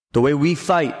The way we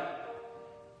fight,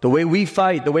 the way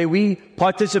we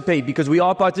participate, because we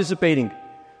are participating.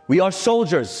 We are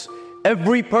soldiers.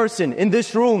 Every person in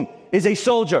this room is a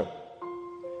soldier.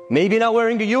 Maybe not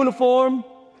wearing a uniform,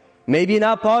 maybe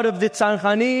not part of the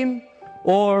Tzanchanim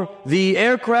or the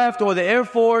aircraft or the Air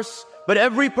Force, but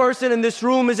every person in this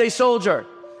room is a soldier.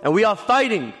 And we are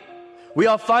fighting. We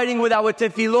are fighting with our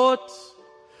tefillot.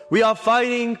 We are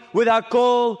fighting with our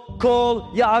kol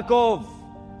Yaakov.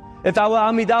 If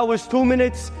our Amidah was 2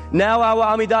 minutes, now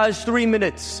our Amidah is 3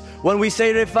 minutes. When we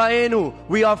say Refa'enu,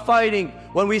 we are fighting.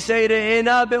 When we say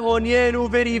Re'ena be'onyenu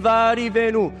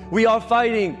v'rivarivenu, we are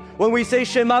fighting. When we say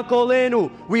Shema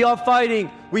Kolenu, we are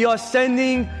fighting. We are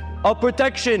sending a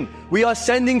protection. We are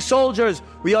sending soldiers.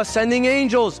 We are sending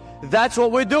angels. That's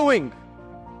what we're doing.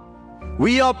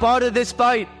 We are part of this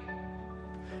fight.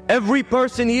 Every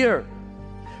person here.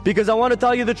 Because I want to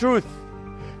tell you the truth.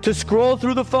 To scroll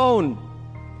through the phone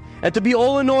and to be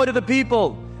all annoyed at the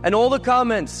people and all the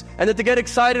comments, and then to get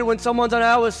excited when someone's on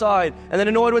our side and then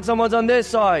annoyed when someone's on their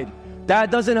side, that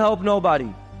doesn't help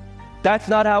nobody. That's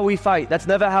not how we fight. That's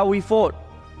never how we fought.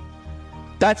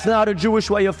 That's not a Jewish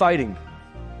way of fighting.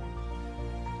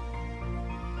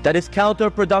 That is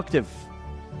counterproductive.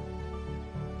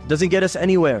 It doesn't get us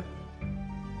anywhere.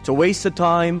 It's a waste of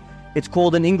time. It's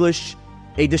called in English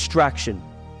a distraction.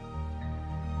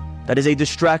 That is a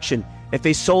distraction. If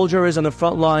a soldier is on the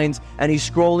front lines and he's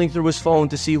scrolling through his phone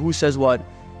to see who says what,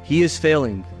 he is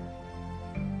failing.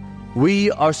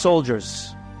 We are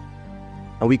soldiers.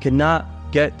 And we cannot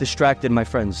get distracted, my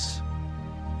friends.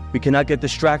 We cannot get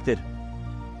distracted.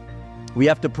 We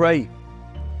have to pray.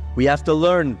 We have to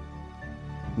learn.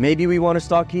 Maybe we want to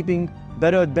start keeping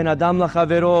better ben adam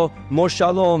lachavero, more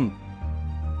shalom.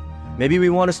 Maybe we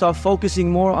want to start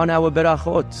focusing more on our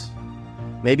berachot.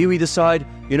 Maybe we decide,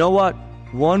 you know what?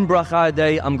 One bracha a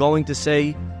day I'm going to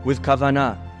say with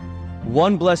kavanah.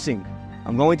 One blessing.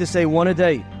 I'm going to say one a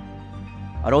day.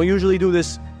 I don't usually do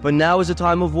this, but now is a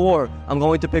time of war. I'm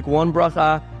going to pick one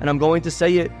bracha and I'm going to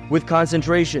say it with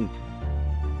concentration.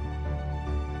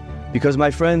 Because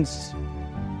my friends,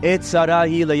 et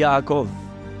tzarahi leYaakov.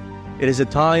 It is a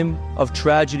time of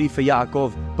tragedy for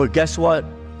Yaakov. But guess what?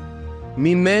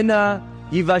 Mimena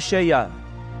yivasheya.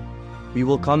 We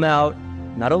will come out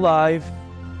not alive,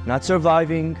 not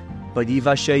surviving, but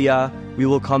yivasheya, we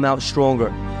will come out stronger.